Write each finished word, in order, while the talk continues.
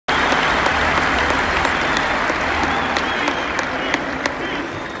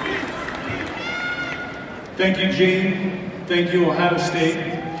Thank you, Gene. Thank you, Ohio State.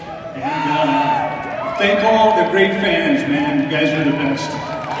 And thank all the great fans, man. You guys are the best.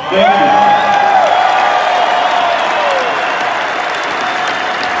 Thank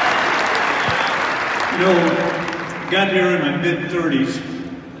you. You know, got here in my mid-30s.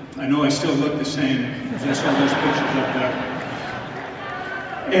 I know I still look the same. I saw those pictures up there.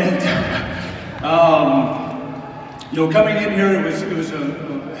 And, you know, coming in here, it was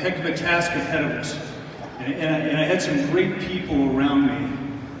a heck of a task ahead of us. And I had some great people around me.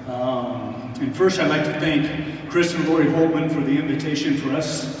 And first, I'd like to thank Chris and Lori Holtman for the invitation for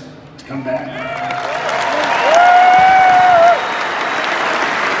us to come back.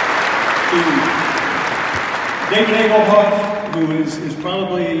 David Egelhoff, who is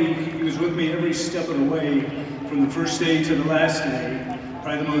probably, he was with me every step of the way from the first day to the last day.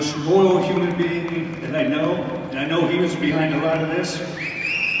 Probably the most loyal human being that I know. And I know he was behind a lot of this.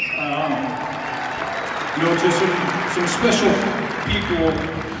 You know, just some special people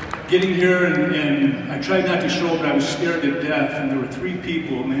getting here, and I tried not to show up, but I was scared to death. And there were three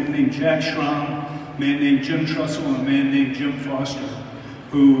people, a man named Jack Schramm, a man named Jim Trussell, and a man named Jim Foster,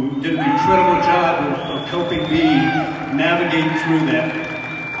 who did an incredible job of helping me navigate through that.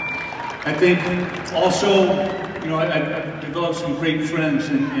 I think also, you know, I've developed some great friends,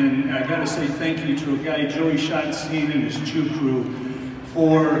 and I gotta say thank you to a guy, Joey Schottenstein and his Chew crew,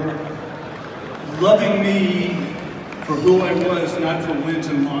 for loving me for who I was, not for wins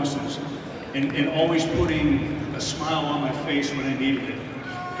and losses, and always putting a smile on my face when I needed it.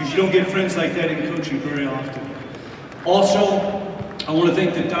 Because you don't get friends like that in coaching very often. Also, I want to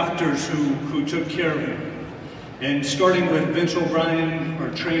thank the doctors who took care of me. And starting with Vince O'Brien,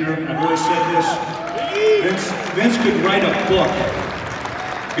 our trainer, I've always said this, Vince could write a book.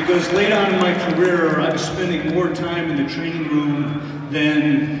 Because late on in my career, I was spending more time in the training room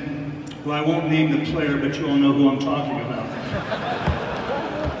than, well, I won't name the player, but you all know who I'm talking about.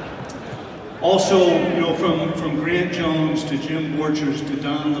 Also, you know, from Grant Jones to Jim Borchers to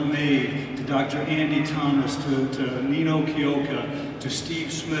Don LeMay to Dr. Andy Thomas to Nino Chioca to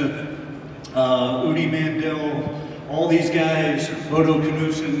Steve Smith, Udi Mandel, all these guys, Bodo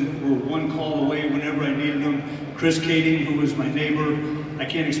Knudsen, were one call away whenever I needed them. Chris Kading, who was my neighbor, I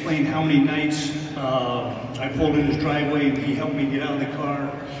can't explain how many nights I pulled in his driveway and he helped me get out of the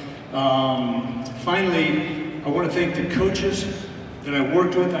car. Finally, I want to thank the coaches that I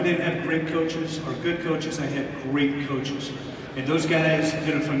worked with. I didn't have great coaches or good coaches, I had great coaches. And those guys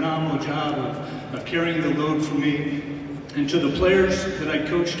did a phenomenal job of carrying the load for me. And to the players that I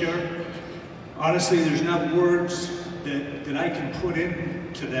coached here, honestly, there's not words that I can put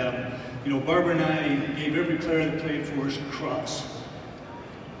into them. You know, Barbara and I gave every player that played for us a cross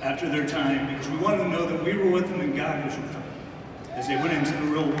after their time because we wanted to know that we were with them and God was with them as they went into the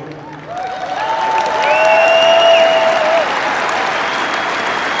real world.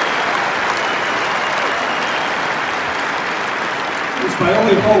 It's my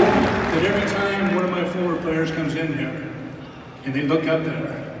only hope that every time one of my former players comes in here and they look up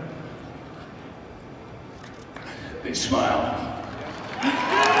there, they smile.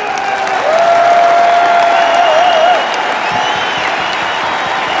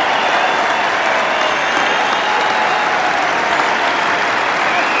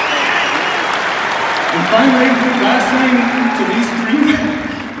 And finally, last thing to these three,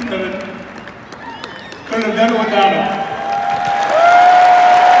 couldn't have done it without them.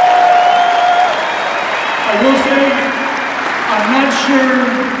 I will say, I'm not sure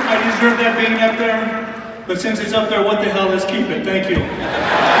I deserve that being up there, but since it's up there, what the hell, let's keep it. Thank you.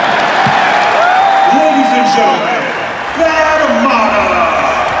 Ladies and gentlemen, Thad Matta.